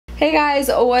Hey guys,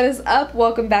 what is up?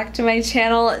 Welcome back to my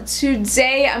channel.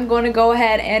 Today I'm going to go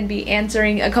ahead and be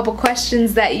answering a couple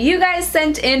questions that you guys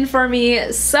sent in for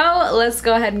me. So let's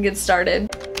go ahead and get started.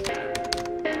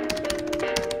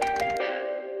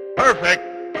 Perfect.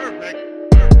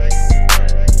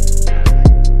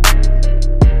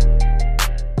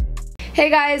 Hey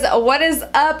guys, what is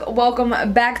up? Welcome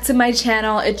back to my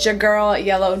channel. It's your girl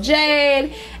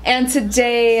Yellow.Jade, and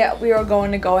today we are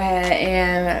going to go ahead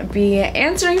and be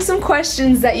answering some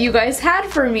questions that you guys had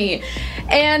for me.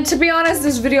 And to be honest,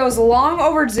 this video is long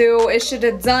overdue. It should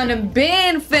have done and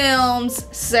been filmed,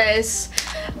 sis.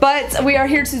 But we are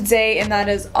here today, and that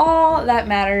is all that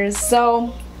matters.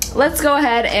 So let's go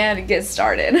ahead and get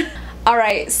started.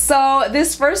 Alright, so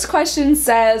this first question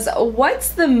says,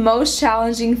 what's the most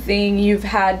challenging thing you've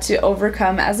had to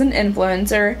overcome as an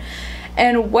influencer?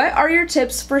 And what are your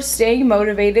tips for staying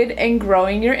motivated and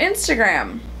growing your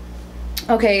Instagram?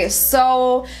 Okay,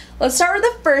 so let's start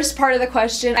with the first part of the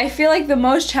question. I feel like the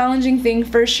most challenging thing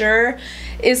for sure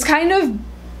is kind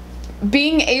of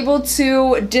being able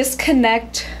to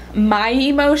disconnect my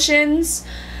emotions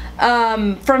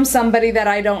from somebody that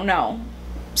I don't know.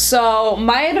 So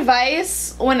my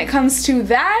advice when it comes to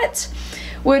that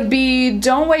would be,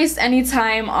 don't waste any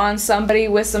time on somebody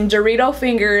with some Dorito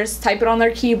fingers, type it on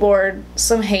their keyboard,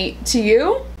 some hate to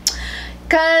you.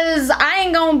 Cause I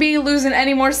ain't gonna be losing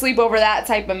any more sleep over that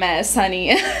type of mess,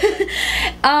 honey.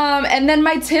 And then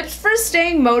my tips for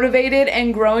staying motivated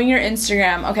and growing your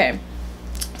Instagram. Okay.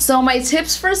 So my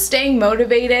tips for staying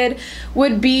motivated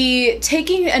would be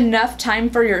taking enough time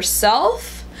for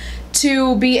yourself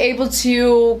to be able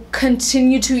to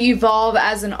continue to evolve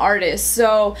as an artist.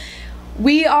 So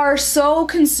we are so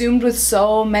consumed with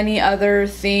so many other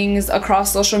things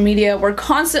across social media. We're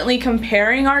constantly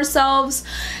comparing ourselves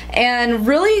and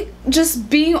really just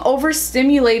being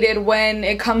overstimulated when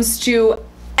it comes to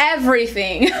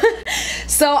everything.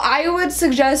 So I would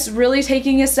suggest really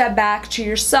taking a step back to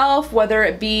yourself, whether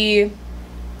it be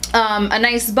a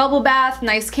nice bubble bath,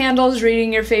 nice candles,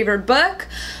 reading your favorite book,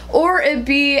 or it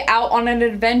be out on an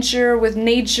adventure with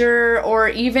nature, or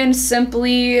even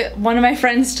simply, one of my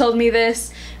friends told me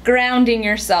this, grounding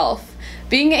yourself.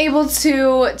 Being able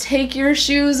to take your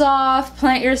shoes off,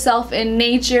 plant yourself in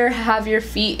nature, have your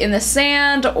feet in the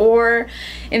sand or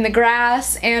in the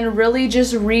grass, and really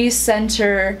just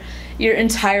recenter your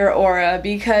entire aura.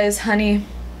 Because, honey,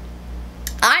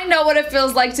 I know what it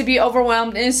feels like to be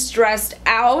overwhelmed and stressed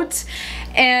out.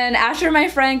 And after my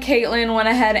friend Caitlin went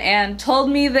ahead and told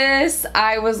me this,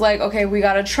 I was like, okay, we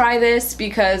gotta try this,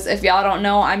 because if y'all don't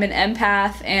know, I'm an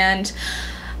empath and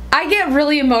I get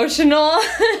really emotional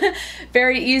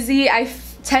very easy. I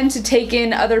tend to take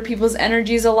in other people's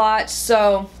energies a lot.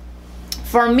 So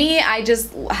for me, I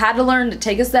just had to learn to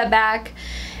take a step back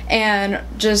and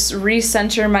just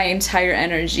recenter my entire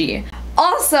energy.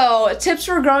 Also, tips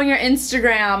for growing your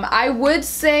Instagram. I would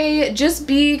say just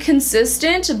be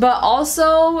consistent, but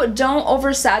also don't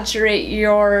oversaturate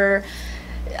your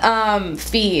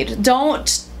feed. Don't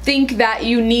think that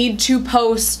you need to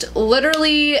post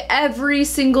literally every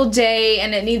single day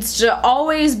and it needs to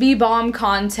always be bomb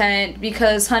content,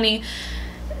 because, honey,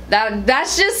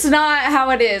 that's just not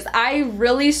how it is. I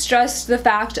really stress the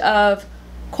fact of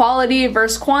quality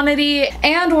versus quantity,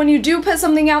 and when you do put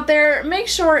something out there, make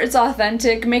sure it's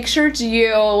authentic, make sure it's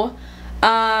you,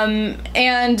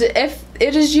 and if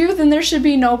it is you, then there should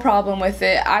be no problem with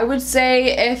it. I would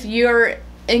say if your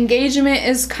engagement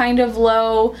is kind of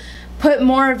low, put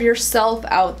more of yourself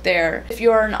out there. If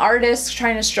you're an artist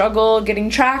trying to struggle getting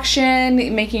traction,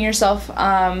 making yourself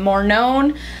more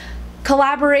known,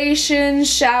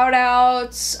 collaborations, shout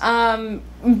outs,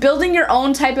 building your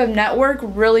own type of network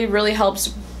really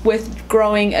helps with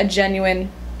growing a genuine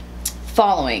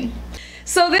following.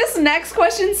 So this next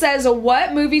question says,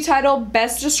 what movie title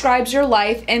best describes your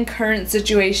life and current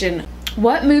situation?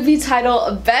 What movie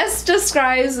title best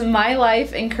describes my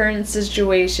life and current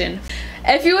situation?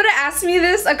 If you would have asked me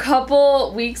this a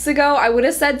couple weeks ago, I would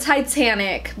have said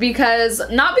Titanic, because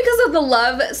not because of the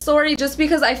love story, just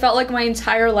because I felt like my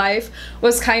entire life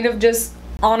was kind of just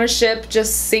on a ship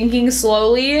just sinking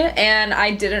slowly, and I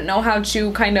didn't know how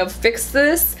to kind of fix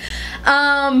this.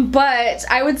 But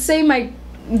I would say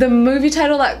the movie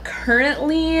title that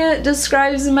currently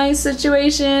describes my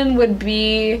situation would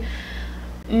be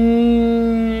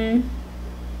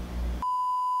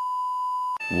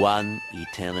One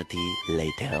eternity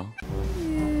later.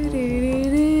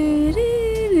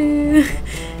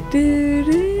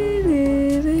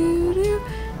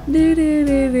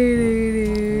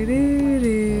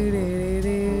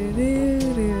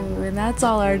 And that's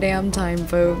all our damn time,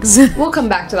 folks. We'll come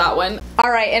back to that one.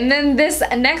 Alright, and then this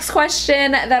next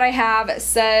question that I have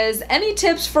says, any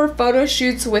tips for photo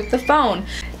shoots with the phone?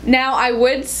 Now, I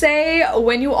would say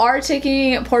when you are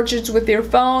taking portraits with your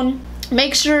phone,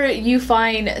 make sure you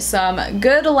find some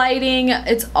good lighting.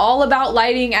 It's all about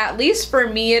lighting, at least for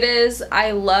me it is.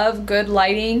 I love good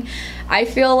lighting. I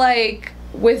feel like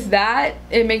with that,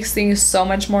 it makes things so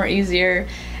much more easier.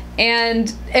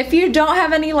 And if you don't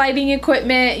have any lighting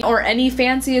equipment or any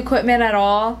fancy equipment at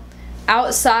all,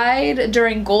 outside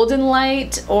during golden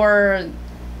light or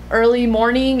early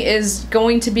morning is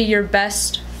going to be your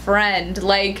best friend.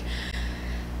 Like,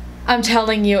 I'm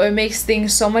telling you, it makes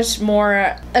things so much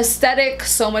more aesthetic,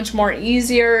 so much more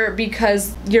easier,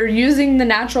 because you're using the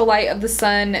natural light of the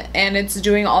sun and it's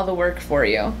doing all the work for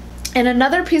you. And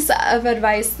another piece of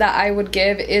advice that I would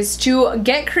give is to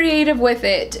get creative with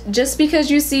it. Just because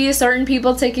you see certain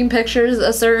people taking pictures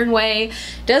a certain way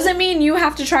doesn't mean you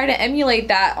have to try to emulate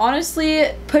that. Honestly,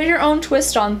 put your own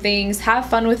twist on things, have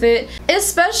fun with it,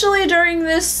 especially during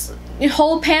this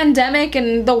whole pandemic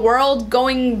and the world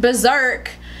going berserk.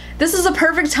 This is a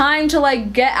perfect time to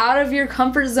like get out of your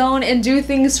comfort zone and do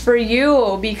things for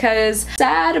you, because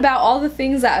sad about all the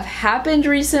things that have happened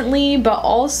recently, but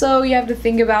also you have to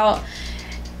think about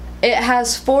it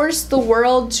has forced the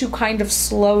world to kind of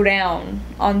slow down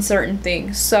on certain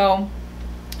things. So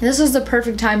this is the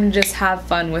perfect time to just have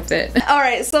fun with it.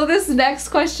 Alright, so this next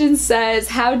question says,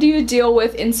 how do you deal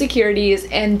with insecurities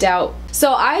and doubt?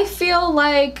 So I feel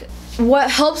like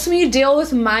what helps me deal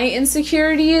with my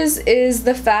insecurities is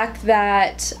the fact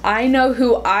that I know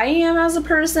who I am as a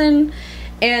person,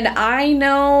 and I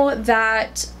know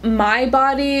that my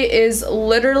body is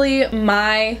literally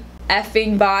my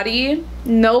effing body,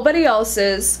 nobody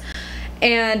else's,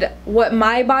 and what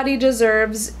my body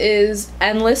deserves is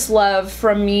endless love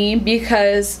from me,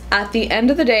 because at the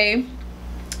end of the day,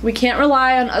 we can't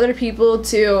rely on other people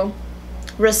to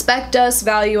respect us,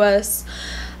 value us,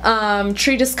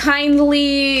 treat us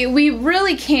kindly. We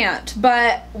really can't,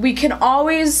 but we can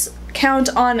always count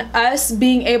on us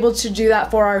being able to do that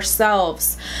for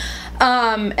ourselves.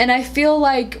 And I feel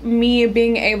like me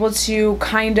being able to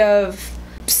kind of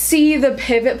see the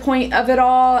pivot point of it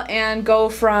all and go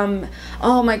from,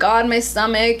 oh my god, my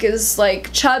stomach is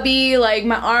like chubby, like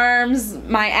my arms,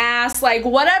 my ass, like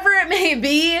whatever it may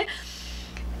be,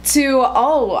 to,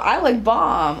 oh, I look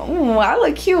bomb. Ooh, I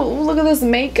look cute. Ooh, look at this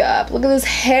makeup. Look at this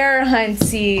hair,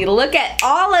 hunty. Look at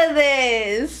all of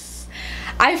this.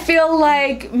 I feel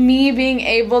like me being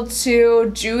able to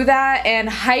do that and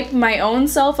hype my own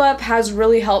self up has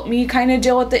really helped me kind of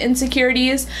deal with the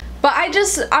insecurities. But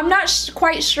I'm not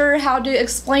quite sure how to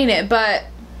explain it, but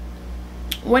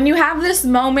when you have this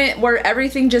moment where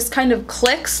everything just kind of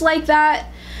clicks like that,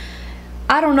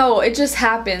 I don't know, it just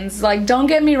happens. Like, don't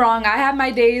get me wrong, I have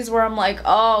my days where I'm like,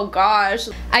 oh gosh.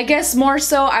 I guess more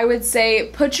so I would say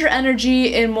put your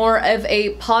energy in more of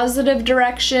a positive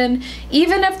direction,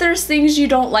 even if there's things you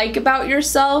don't like about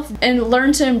yourself, and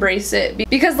learn to embrace it.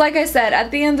 Because like I said,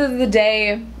 at the end of the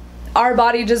day, our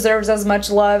body deserves as much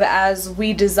love as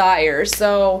we desire.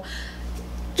 So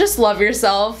just love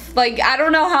yourself. Like, I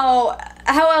don't know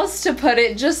how else to put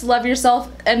it, just love yourself.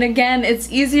 And again,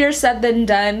 it's easier said than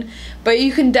done, but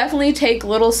you can definitely take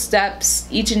little steps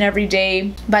each and every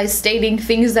day by stating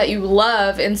things that you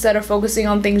love instead of focusing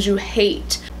on things you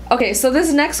hate. Okay, so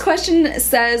this next question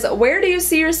says, where do you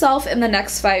see yourself in the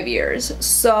next 5 years?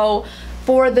 So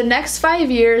for the next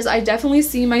 5 years, I definitely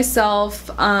see myself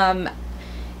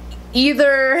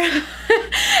either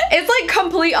it's like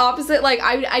complete opposite. Like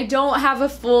I don't have a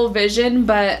full vision,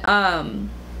 but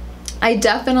I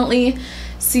definitely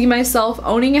see myself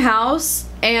owning a house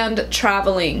and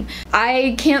traveling.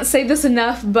 I can't say this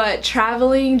enough, but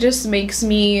traveling just makes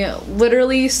me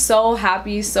literally so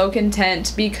happy, so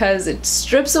content, because it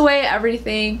strips away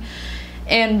everything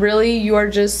and really you are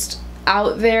just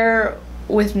out there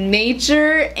with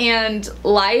nature and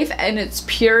life in its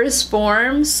purest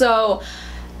form. So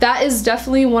that is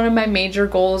definitely one of my major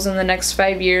goals in the next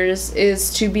 5 years,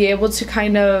 is to be able to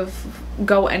kind of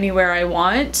go anywhere I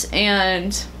want.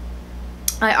 And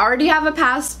I already have a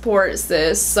passport,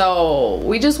 sis, so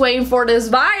we just waiting for this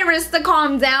virus to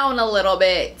calm down a little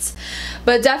bit.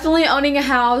 But definitely owning a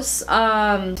house,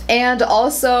 and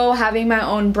also having my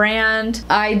own brand.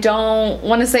 I don't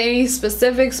want to say any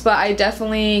specifics, but I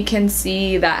definitely can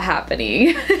see that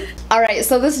happening. Alright,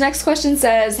 so this next question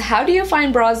says, how do you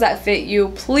find bras that fit you?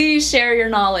 Please share your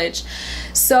knowledge.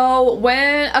 So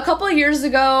when a couple of years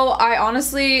ago,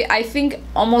 I think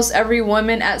almost every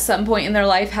woman at some point in their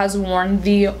life has worn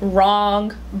the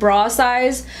wrong bra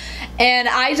size, and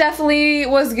I definitely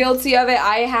was guilty of it.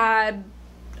 I had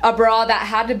a bra that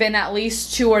had to been at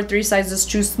least 2 or 3 sizes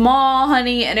too small,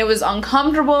 honey, and it was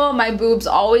uncomfortable. My boobs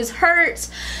always hurt.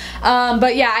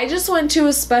 But yeah, I just went to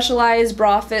a specialized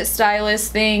bra fit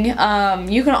stylist thing.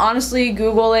 You can honestly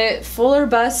Google it. Fuller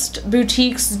bust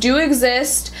boutiques do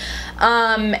exist.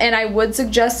 And I would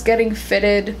suggest getting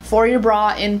fitted for your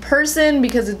bra in person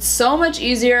because it's so much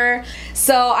easier.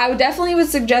 So I would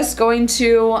suggest going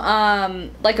to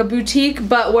like a boutique,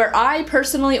 but where I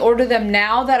personally order them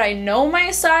now that I know my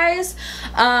size,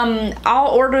 I'll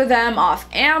order them off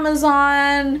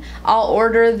Amazon. I'll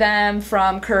order them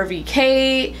from Curvy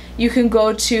Kate. You can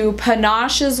go to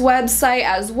Panache's website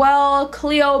as well,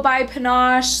 Cleo by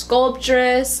Panache,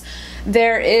 Sculptress.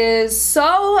 There is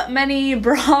so many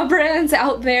bra brands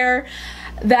out there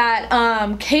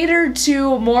that cater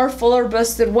to more fuller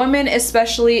busted women,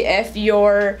 especially if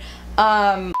you're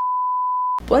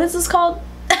what is this called?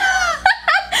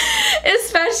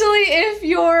 Especially if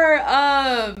you're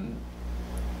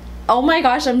oh my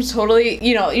gosh, I'm totally,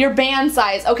 you know, your band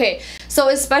size. Okay, so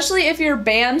especially if your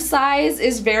band size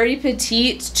is very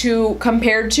petite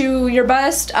compared to your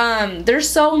bust, there's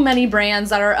so many brands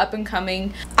that are up and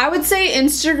coming. I would say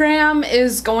Instagram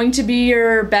is going to be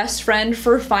your best friend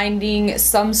for finding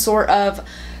some sort of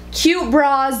cute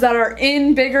bras that are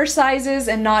in bigger sizes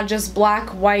and not just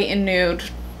black, white, and nude.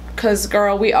 Cause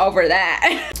girl, we over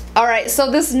that. Alright, so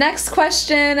this next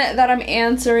question that I'm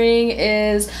answering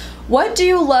is, what do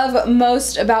you love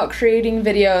most about creating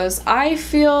videos? I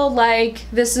feel like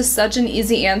this is such an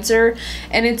easy answer,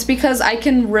 and it's because I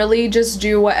can really just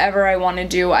do whatever I want to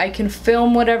do. I can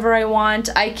film whatever I want.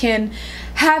 I can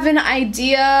have an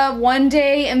idea one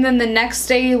day and then the next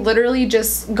day literally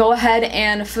just go ahead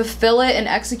and fulfill it and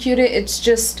execute it. It's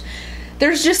just,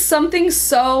 there's just something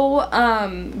so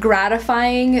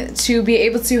gratifying to be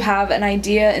able to have an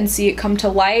idea and see it come to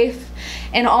life.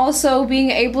 And also being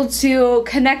able to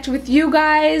connect with you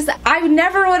guys. I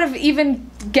never would have even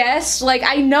guessed, like,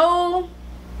 I know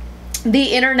the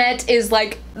internet is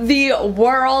like the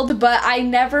world, but I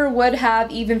never would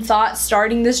have even thought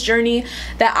starting this journey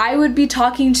that I would be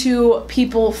talking to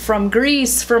people from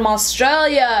Greece, from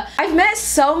Australia. I've met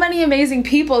so many amazing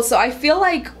people, so I feel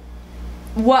like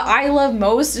what I love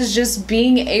most is just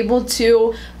being able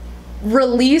to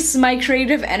release my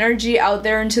creative energy out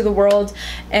there into the world,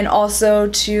 and also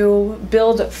to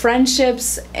build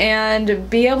friendships and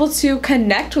be able to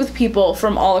connect with people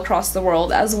from all across the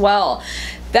world as well.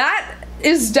 That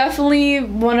is definitely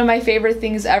one of my favorite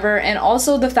things ever, and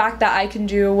also the fact that I can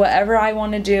do whatever I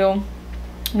want to do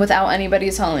without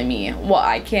anybody telling me what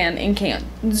I can and can't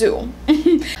do.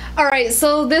 Alright,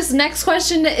 so this next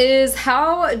question is,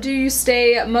 how do you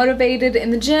stay motivated in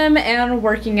the gym and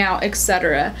working out,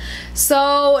 etc.?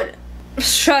 So,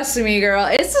 trust me girl,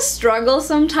 it's a struggle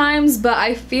sometimes, but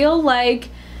I feel like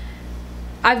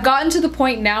I've gotten to the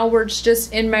point now where it's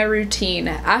just in my routine.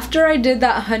 After I did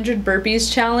that 100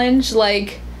 burpees challenge,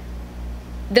 like,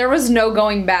 there was no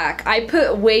going back. I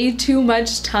put way too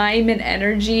much time and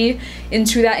energy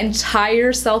into that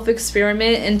entire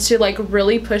self-experiment and to like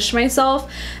really push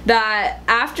myself, that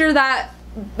after that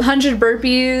 100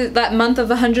 burpees, that month of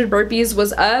 100 burpees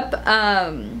was up,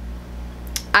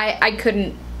 I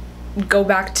couldn't go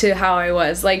back to how I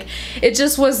was. Like, it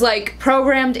just was like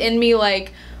programmed in me,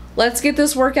 like, let's get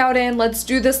this workout in, let's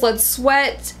do this, let's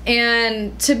sweat.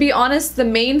 And to be honest, the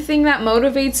main thing that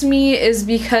motivates me is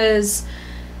because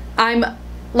I'm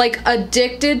like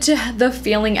addicted to the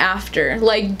feeling after.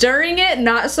 Like, during it,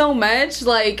 not so much.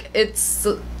 Like, it's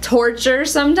torture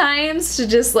sometimes to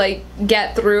just like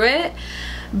get through it,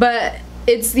 but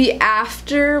it's the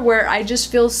after where I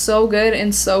just feel so good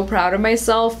and so proud of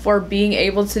myself for being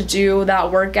able to do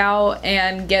that workout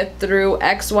and get through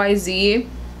XYZ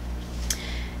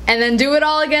and then do it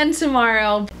all again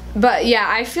tomorrow. But yeah,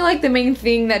 I feel like the main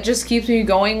thing that just keeps me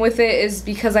going with it is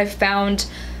because I found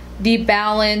the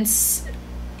balance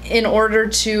in order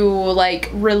to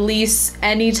like release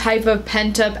any type of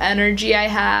pent-up energy I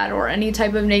had or any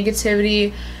type of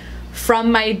negativity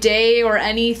from my day or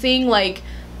anything, like,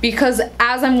 because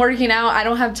as I'm working out, I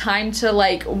don't have time to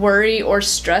like worry or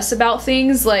stress about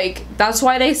things. Like, that's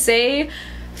why they say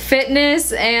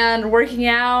fitness and working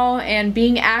out and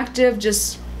being active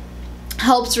just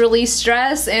helps release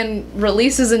stress and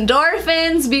releases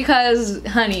endorphins, because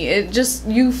honey, it just,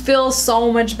 you feel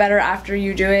so much better after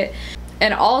you do it.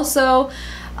 And also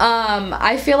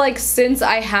I feel like since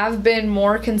I have been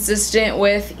more consistent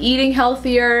with eating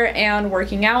healthier and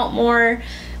working out more,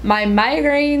 my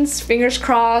migraines, fingers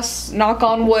crossed, knock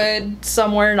on wood,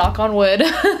 somewhere knock on wood,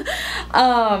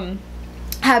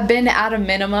 have been at a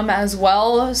minimum as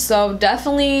well. So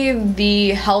definitely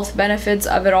the health benefits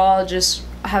of it all just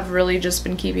have really just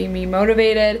been keeping me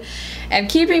motivated and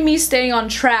keeping me staying on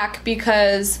track,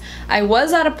 because I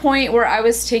was at a point where I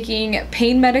was taking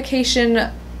pain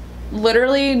medication,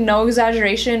 literally no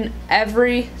exaggeration,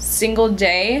 every single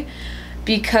day,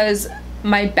 because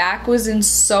my back was in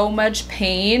so much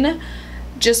pain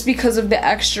just because of the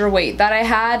extra weight that I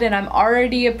had, and I'm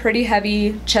already a pretty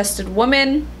heavy chested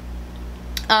woman.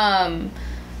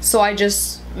 So I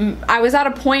was at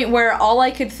a point where all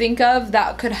I could think of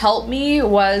that could help me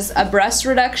was a breast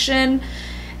reduction,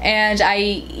 and I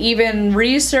even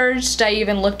researched, I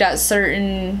even looked at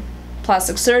certain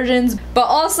plastic surgeons. But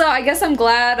also, I guess I'm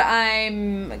glad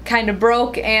I'm kind of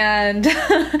broke and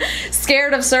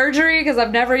scared of surgery, because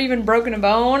I've never even broken a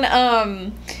bone.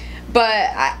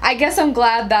 But I guess I'm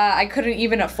glad that I couldn't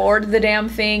even afford the damn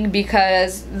thing,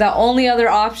 because the only other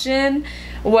option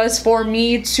was for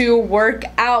me to work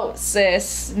out,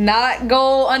 sis, not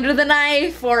go under the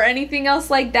knife or anything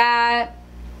else like that.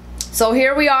 So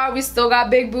here we are, we still got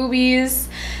big boobies,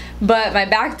 but my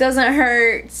back doesn't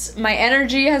hurt. My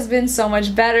energy has been so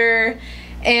much better,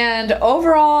 and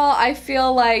overall I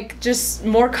feel like just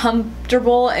more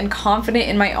comfortable and confident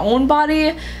in my own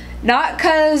body. Not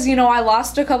because, you know, I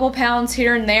lost a couple pounds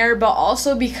here and there, but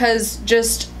also because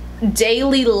just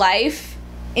daily life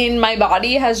in my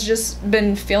body has just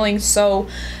been feeling so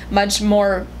much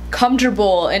more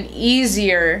comfortable and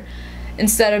easier,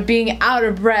 instead of being out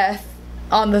of breath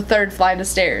on the 3rd flight of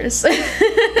stairs.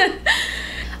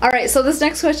 Alright, so this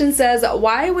next question says,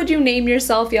 why would you name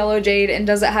yourself Yellow.Jade, and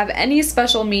does it have any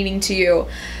special meaning to you?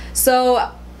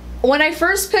 So when I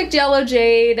first picked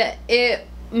Yellow.Jade, it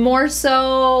more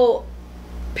so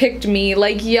picked me.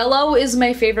 Like, yellow is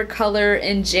my favorite color,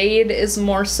 and jade is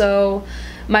more so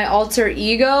my alter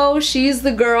ego. She's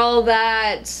the girl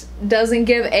that doesn't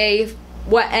give a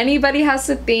what anybody has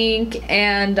to think,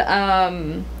 and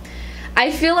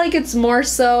I feel like it's more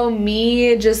so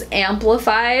me just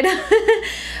amplified.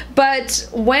 But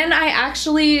when I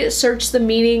actually searched the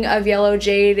meaning of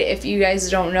Yellow.Jade, if you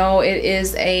guys don't know, it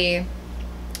is a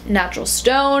natural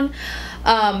stone.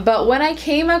 But when I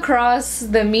came across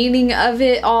the meaning of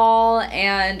it all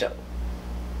and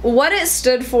what it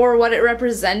stood for, what it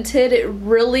represented, it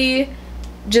really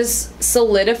just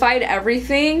solidified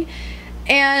everything.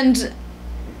 And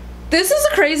this is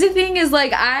a crazy thing, is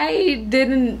like, I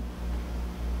didn't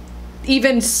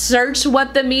even search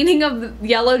what the meaning of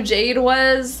Yellow.Jade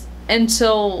was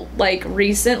until like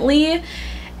recently.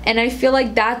 And I feel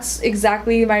like that's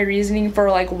exactly my reasoning for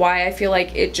like why I feel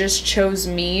like it just chose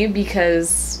me,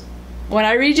 because when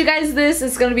I read you guys this,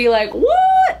 it's gonna be like,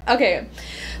 what? Okay,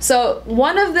 so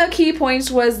one of the key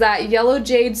points was that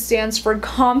Yellow.Jade stands for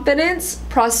confidence,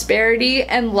 prosperity,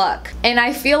 and luck. And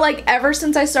I feel like ever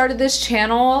since I started this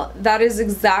channel, that is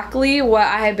exactly what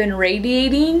I have been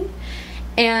radiating.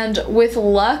 And with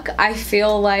luck, I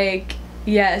feel like,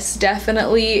 yes,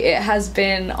 definitely it has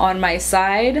been on my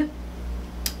side.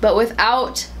 But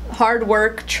without hard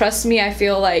work, trust me, I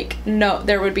feel like no,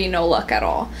 there would be no luck at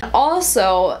all.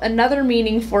 Also, another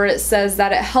meaning for it says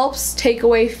that it helps take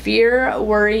away fear,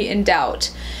 worry, and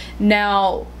doubt.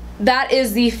 Now, that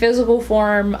is the physical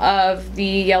form of the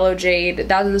Yellow.Jade.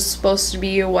 That is supposed to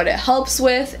be what it helps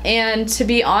with. And to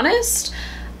be honest,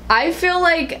 I feel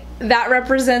like that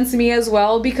represents me as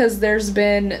well, because there's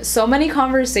been so many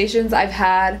conversations I've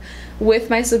had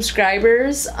with my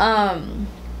subscribers,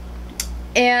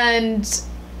 and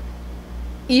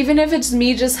even if it's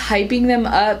me just hyping them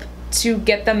up to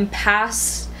get them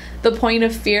past the point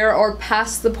of fear or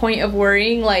past the point of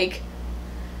worrying, like,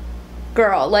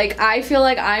 girl, like, I feel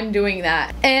like I'm doing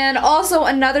that. And also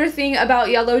another thing about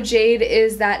Yellow.Jade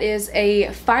is that is a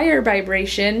fire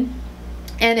vibration,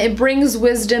 and it brings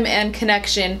wisdom and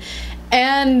connection.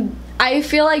 And I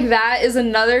feel like that is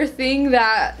another thing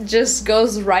that just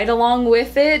goes right along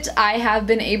with it. I have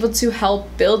been able to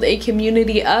help build a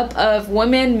community up of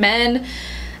women, men,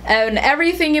 and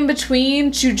everything in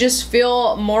between to just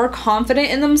feel more confident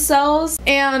in themselves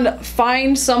and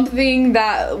find something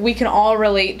that we can all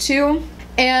relate to.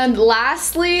 And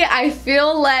lastly, I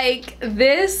feel like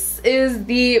this is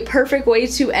the perfect way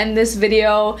to end this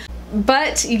video.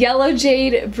 But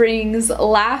Yellow.Jade brings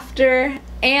laughter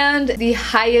and the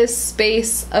highest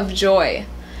space of joy.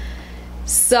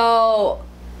 So,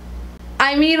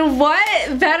 I mean,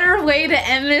 what better way to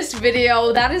end this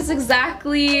video? That is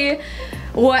exactly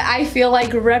what I feel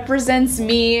like represents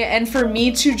me, and for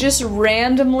me to just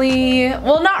randomly,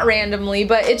 well, not randomly,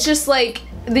 but it's just like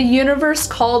the universe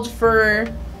called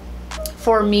for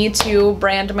me to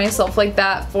brand myself like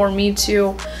that, for me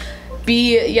to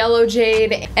be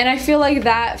Yellow.Jade, and I feel like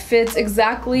that fits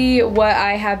exactly what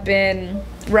I have been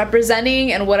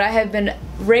representing and what I have been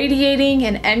radiating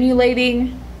and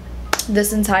emulating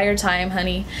this entire time,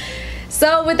 honey.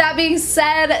 So with that being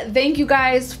said, thank you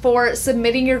guys for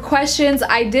submitting your questions.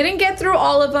 I didn't get through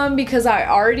all of them because I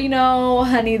already know,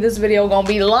 honey, this video gonna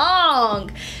be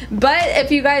long. But if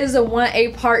you guys want a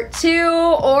part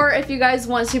 2, or if you guys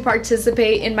want to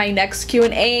participate in my next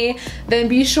Q&A, then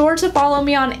be sure to follow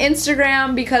me on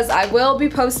Instagram because I will be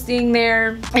posting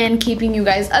there and keeping you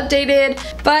guys updated.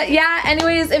 But yeah,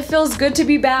 anyways, it feels good to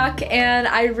be back, and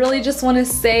I really just want to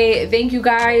say thank you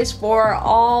guys for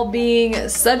all being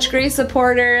such great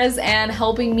supporters and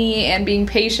helping me and being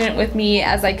patient with me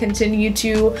as I continue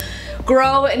to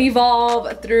grow and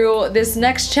evolve through this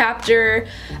next chapter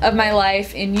of my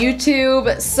life in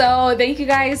YouTube. So thank you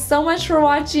guys so much for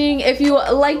watching. If you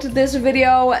liked this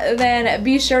video, then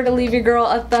be sure to leave your girl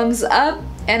a thumbs up,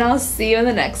 and I'll see you in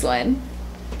the next one.